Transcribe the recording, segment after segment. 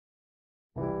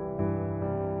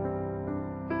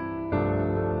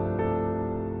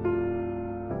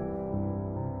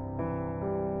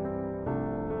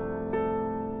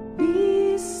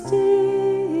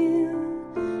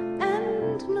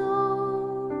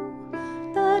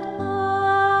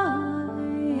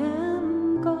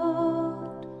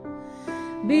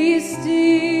Be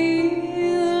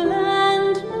still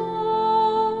and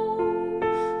know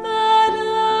that I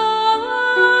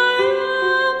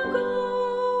am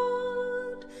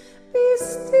God. Be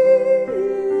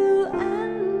still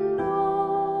and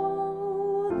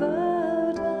know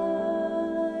that I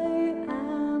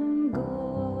am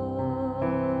God.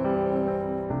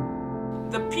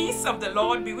 The peace of the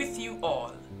Lord be with you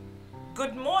all.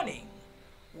 Good morning.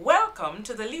 Welcome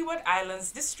to the Leeward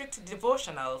Islands District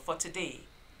Devotional for today.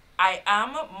 I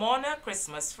am Morna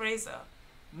Frazer,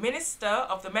 minister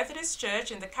of the Methodist Church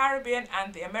in the Caribbean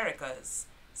and the Americas,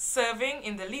 serving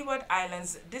in the Leeward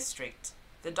Islands District,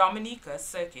 the Dominica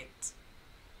Circuit.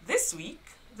 This week,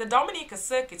 the Dominica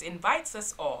Circuit invites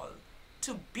us all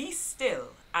to be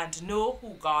still and know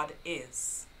who God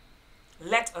is.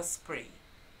 Let us pray.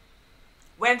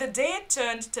 When the day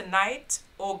turned to night,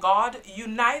 O God, you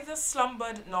neither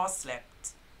slumbered nor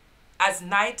slept. As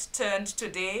night turned to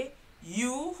day,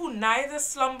 you who neither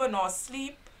slumber nor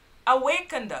sleep,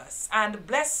 awakened us and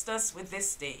blessed us with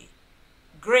this day.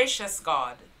 Gracious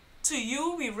God, to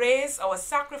you we raise our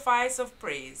sacrifice of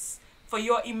praise for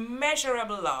your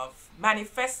immeasurable love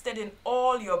manifested in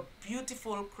all your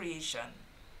beautiful creation.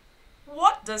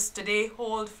 What does today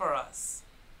hold for us?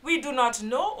 We do not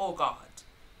know, O God.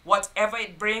 Whatever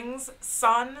it brings,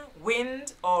 sun,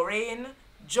 wind, or rain,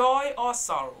 joy or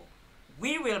sorrow,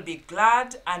 we will be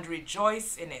glad and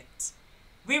rejoice in it.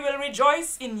 We will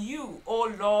rejoice in you,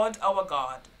 O Lord our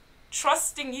God,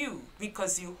 trusting you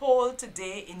because you hold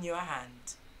today in your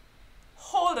hand.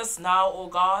 Hold us now, O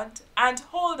God, and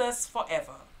hold us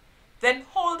forever. Then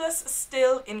hold us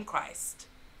still in Christ.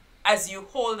 As you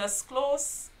hold us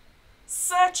close,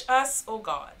 search us, O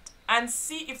God, and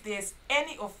see if there is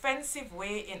any offensive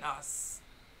way in us.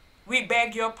 We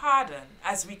beg your pardon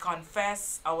as we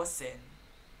confess our sin.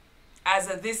 As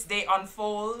this day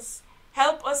unfolds,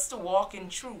 help us to walk in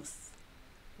truth.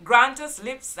 Grant us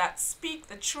lips that speak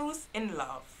the truth in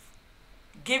love.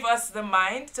 Give us the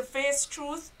mind to face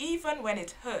truth even when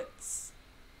it hurts.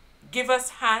 Give us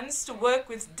hands to work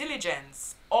with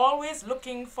diligence, always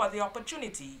looking for the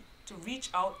opportunity to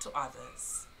reach out to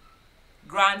others.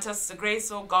 Grant us the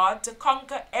grace, O God, to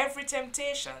conquer every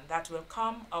temptation that will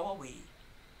come our way.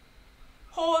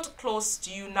 Hold close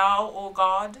to you now, O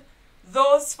God,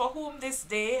 those for whom this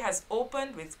day has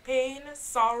opened with pain,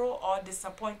 sorrow, or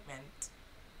disappointment.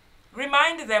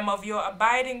 Remind them of your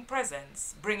abiding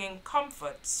presence, bringing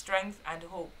comfort, strength, and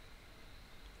hope.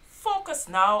 Focus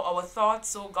now our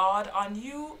thoughts, O God, on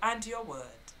you and your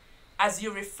word, as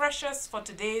you refresh us for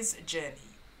today's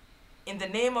journey. In the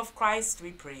name of Christ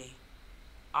we pray.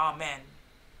 Amen.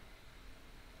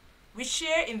 We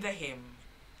share in the hymn,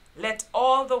 Let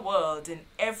All the World in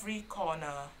Every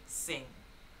Corner Sing.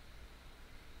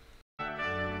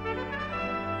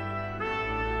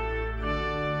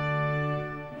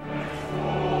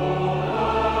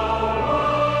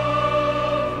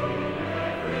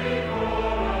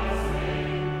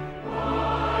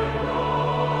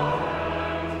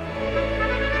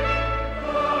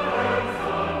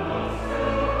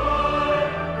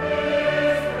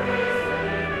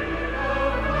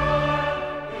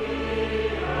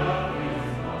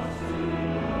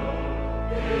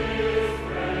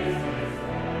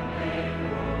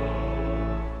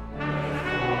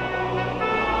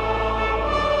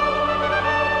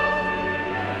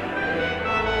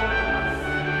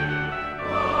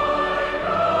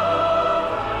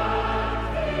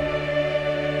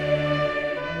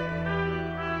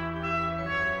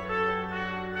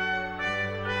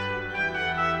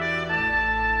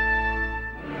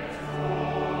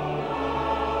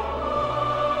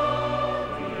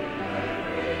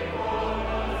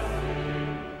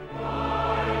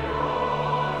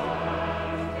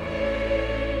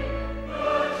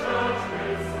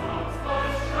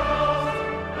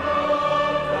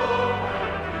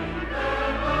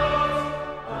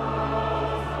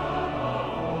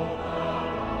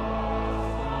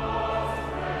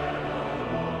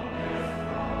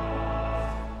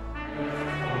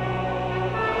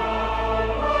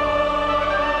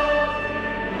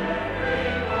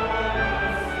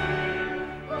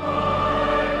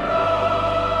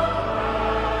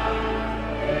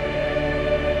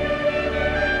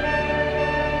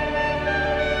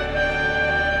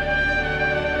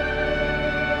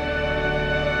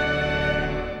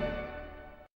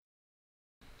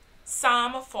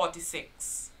 Psalm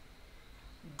 46.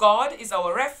 God is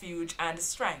our refuge and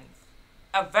strength,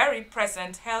 a very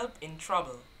present help in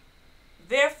trouble.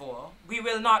 Therefore we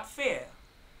will not fear,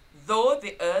 though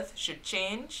the earth should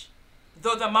change,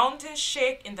 though the mountains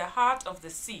shake in the heart of the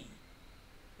sea,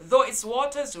 though its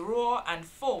waters roar and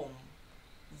foam,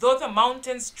 though the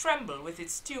mountains tremble with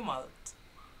its tumult.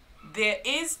 There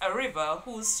is a river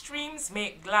whose streams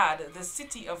make glad the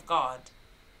city of God,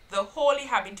 the holy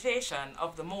habitation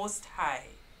of the Most High.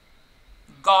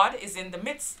 God is in the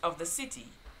midst of the city.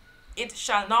 It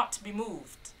shall not be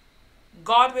moved.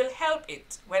 God will help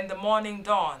it when the morning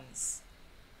dawns.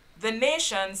 The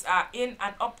nations are in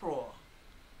an uproar.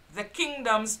 The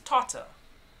kingdoms totter.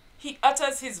 He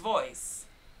utters his voice.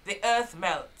 The earth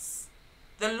melts.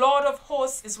 The Lord of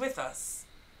hosts is with us.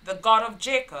 The God of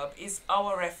Jacob is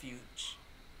our refuge.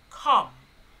 Come,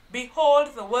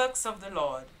 behold the works of the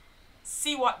Lord.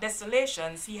 See what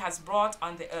desolations he has brought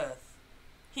on the earth.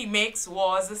 He makes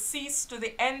wars cease to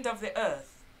the end of the earth.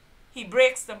 He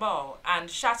breaks the bow and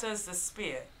shatters the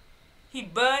spear. He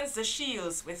burns the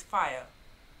shields with fire.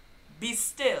 Be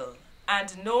still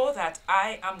and know that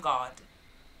I am God.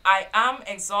 I am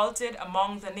exalted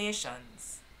among the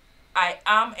nations. I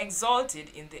am exalted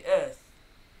in the earth.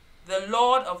 The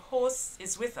Lord of hosts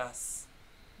is with us.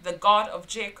 The God of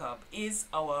Jacob is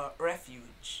our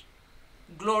refuge.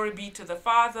 Glory be to the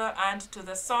Father, and to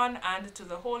the Son, and to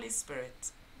the Holy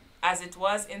Spirit, as it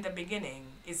was in the beginning,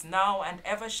 is now, and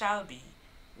ever shall be,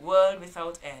 world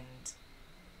without end.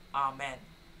 Amen.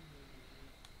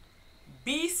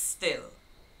 Be still.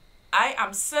 I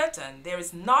am certain there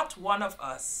is not one of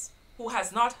us who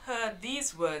has not heard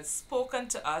these words spoken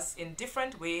to us in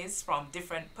different ways from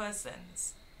different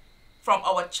persons, from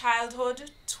our childhood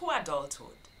to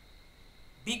adulthood.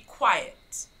 Be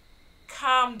quiet.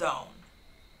 Calm down.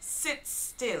 Sit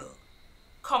still.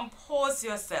 Compose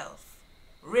yourself.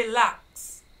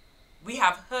 Relax. We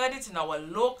have heard it in our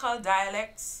local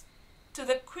dialects to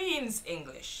the Queen's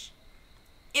English.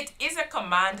 It is a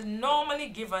command normally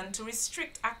given to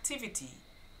restrict activity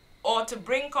or to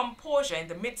bring composure in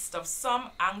the midst of some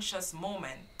anxious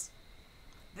moment.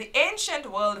 The ancient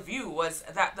worldview was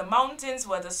that the mountains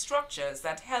were the structures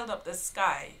that held up the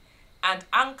sky and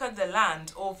anchored the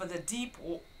land over the deep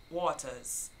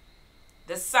waters.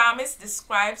 The psalmist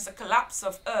describes the collapse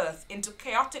of earth into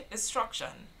chaotic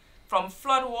destruction from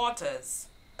flood waters,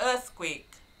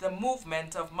 earthquake, the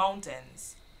movement of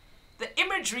mountains. The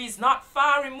imagery is not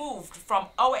far removed from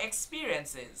our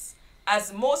experiences,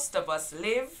 as most of us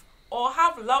live or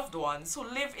have loved ones who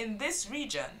live in this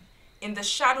region, in the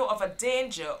shadow of a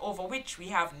danger over which we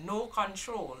have no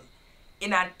control,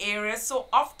 in an area so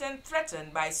often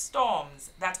threatened by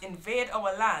storms that invade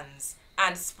our lands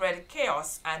and spread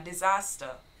chaos and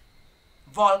disaster.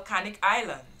 Volcanic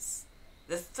islands,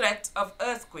 the threat of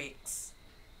earthquakes.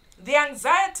 The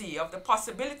anxiety of the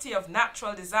possibility of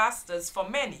natural disasters for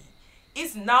many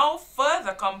is now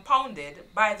further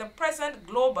compounded by the present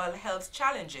global health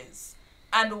challenges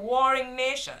and warring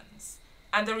nations,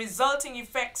 and the resulting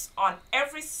effects on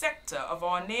every sector of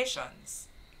our nations,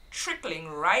 trickling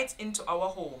right into our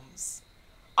homes.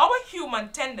 Our human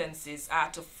tendencies are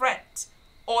to fret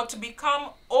or to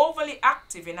become overly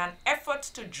active in an effort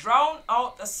to drown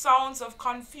out the sounds of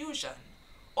confusion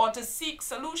or to seek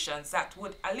solutions that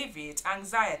would alleviate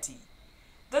anxiety.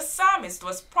 The psalmist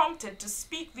was prompted to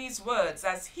speak these words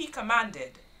as he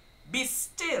commanded, "Be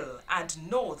still and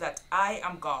know that I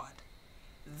am God."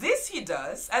 This he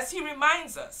does as he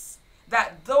reminds us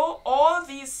that though all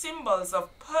these symbols of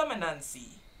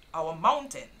permanency, our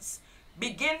mountains,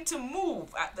 begin to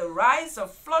move at the rise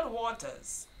of flood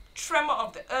waters, tremor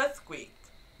of the earthquake,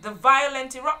 the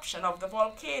violent eruption of the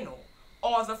volcano,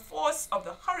 or the force of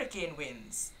the hurricane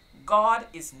winds, God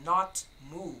is not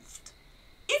moved.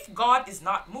 If God is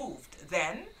not moved,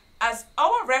 then, as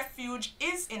our refuge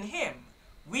is in him,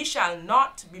 we shall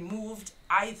not be moved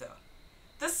either.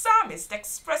 The psalmist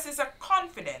expresses a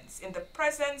confidence in the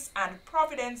presence and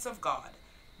providence of God,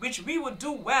 which we would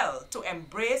do well to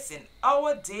embrace in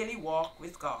our daily walk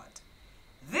with God.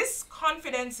 This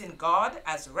confidence in God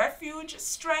as refuge,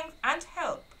 strength, and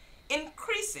help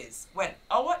increases when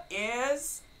our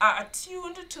ears are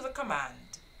attuned to the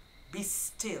command, "Be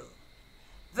still."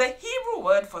 The Hebrew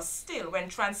word for still, when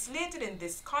translated in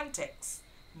this context,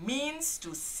 means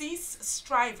to cease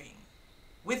striving,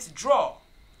 withdraw,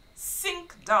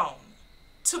 sink down,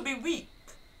 to be weak,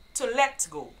 to let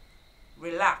go,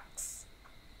 relax.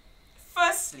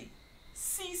 Firstly,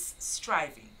 cease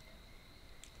striving.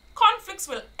 Conflicts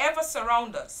will ever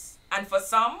surround us, and for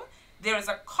some, there is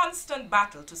a constant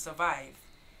battle to survive.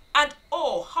 And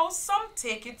oh, how some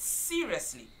take it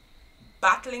seriously,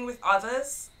 battling with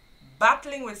others,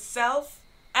 battling with self,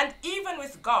 and even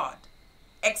with God,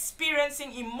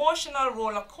 experiencing emotional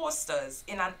roller coasters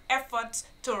in an effort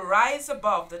to rise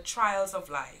above the trials of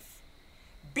life.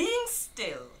 Being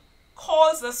still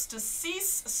calls us to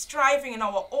cease striving in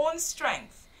our own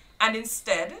strength and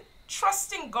instead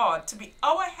trusting God to be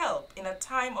our help in a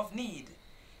time of need.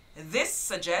 This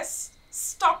suggests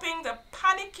stopping the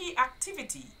panicky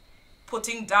activity,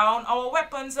 putting down our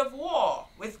weapons of war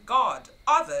with God,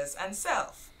 others, and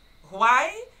self.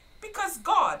 Why? Because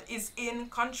God is in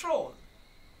control.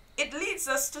 It leads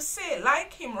us to say,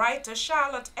 like hymn writer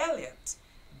Charlotte Elliott,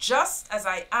 just as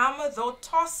I am, though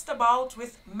tossed about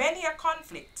with many a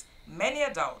conflict, many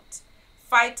a doubt,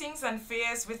 fightings and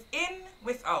fears within,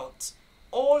 without,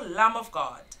 O Lamb of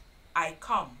God, I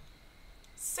come.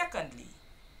 Secondly,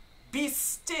 be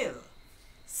still,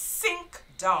 sink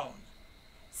down.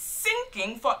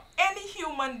 Sinking for any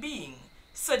human being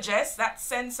suggests that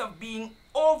sense of being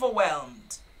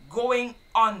overwhelmed, going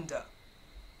under.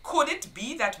 Could it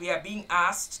be that we are being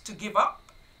asked to give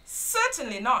up?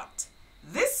 Certainly not.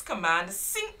 This command,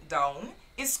 sink down,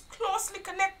 is closely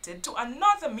connected to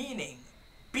another meaning,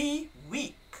 be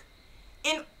weak.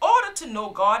 In order to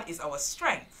know God is our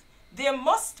strength, there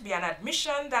must be an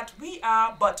admission that we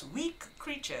are but weak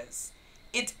creatures.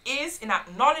 It is in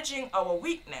acknowledging our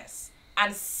weakness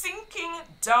and sinking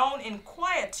down in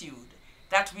quietude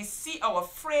that we see our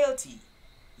frailty,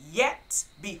 yet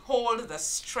behold the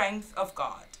strength of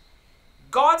God.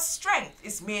 God's strength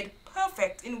is made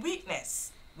perfect in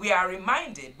weakness. We are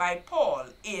reminded by Paul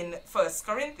in 1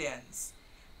 Corinthians.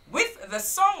 With the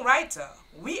songwriter,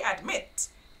 we admit,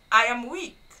 I am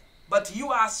weak, but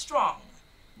you are strong.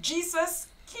 Jesus,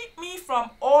 keep me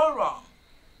from all wrong.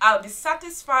 I'll be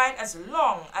satisfied as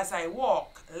long as I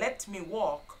walk. Let me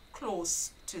walk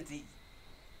close to thee.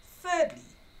 Thirdly,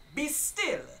 be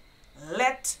still.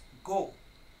 Let go.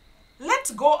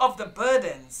 Let go of the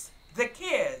burdens, the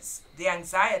cares, the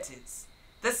anxieties,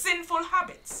 the sinful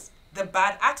habits, the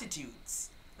bad attitudes.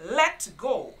 Let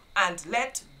go and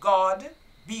let God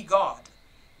be God.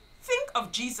 Think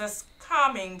of Jesus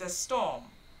calming the storm.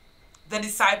 The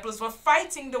disciples were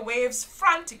fighting the waves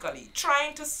frantically,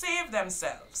 trying to save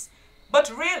themselves.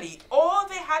 But really, all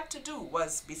they had to do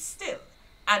was be still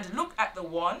and look at the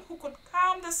one who could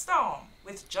calm the storm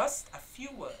with just a few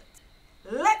words.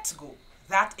 Let go.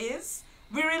 That is,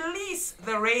 we release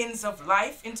the reins of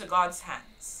life into God's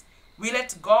hands. We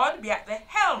let God be at the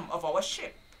helm of our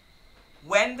ship.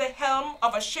 When the helm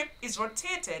of a ship is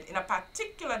rotated in a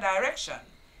particular direction,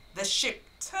 the ship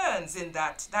turns in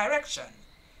that direction.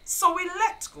 So we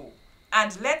let go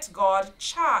and let God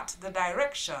chart the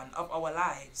direction of our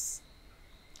lives.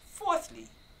 Fourthly,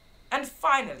 and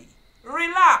finally,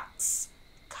 relax,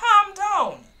 calm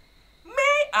down. May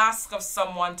I ask of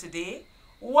someone today,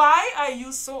 why are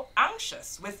you so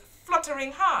anxious with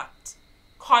fluttering heart,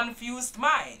 confused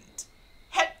mind,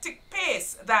 hectic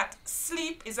pace that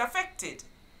sleep is affected,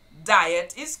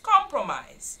 diet is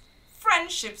compromised,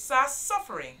 friendships are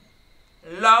suffering,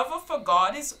 love for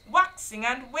God is waxing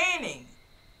and waning,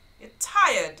 you're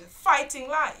tired fighting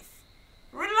life?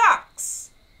 Relax,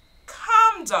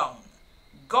 calm down.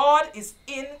 God is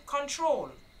in control.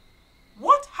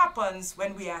 What happens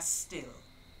when we are still?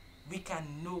 We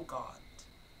can know God.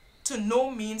 To know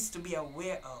means to be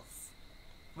aware of.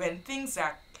 When things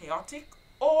are chaotic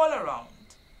all around,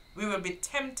 we will be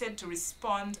tempted to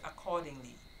respond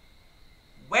accordingly.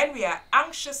 When we are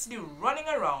anxiously running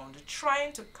around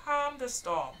trying to calm the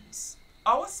storms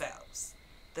ourselves,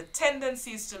 the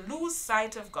tendency is to lose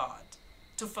sight of God,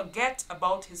 to forget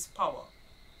about His power.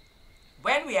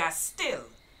 When we are still,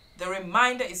 the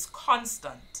reminder is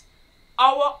constant.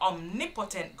 Our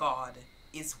omnipotent God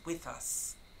is with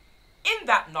us. In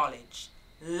that knowledge,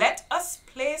 let us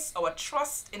place our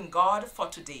trust in God for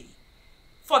today,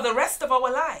 for the rest of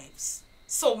our lives,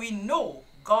 so we know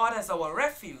God as our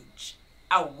refuge,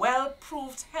 a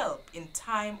well-proved help in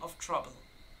time of trouble.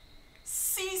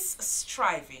 Cease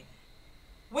striving.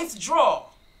 Withdraw.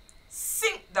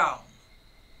 Sink down.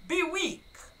 Be weak.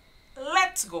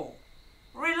 Let go.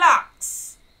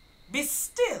 Relax. Be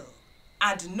still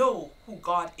and know who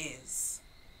God is.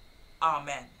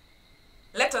 Amen.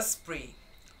 Let us pray.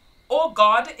 O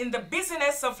God, in the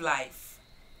busyness of life,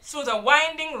 through the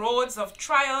winding roads of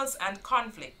trials and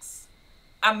conflicts,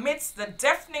 amidst the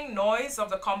deafening noise of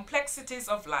the complexities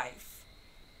of life,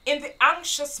 in the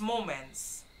anxious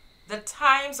moments, the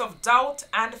times of doubt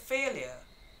and failure,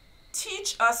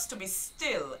 teach us to be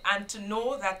still and to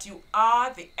know that you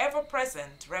are the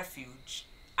ever-present refuge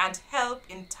and help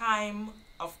in time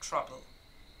of trouble.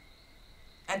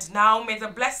 And now may the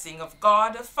blessing of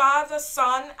God, Father,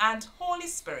 Son, and Holy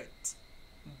Spirit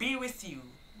be with you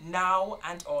now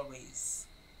and always.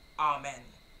 Amen.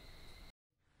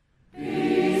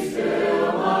 Be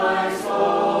still, my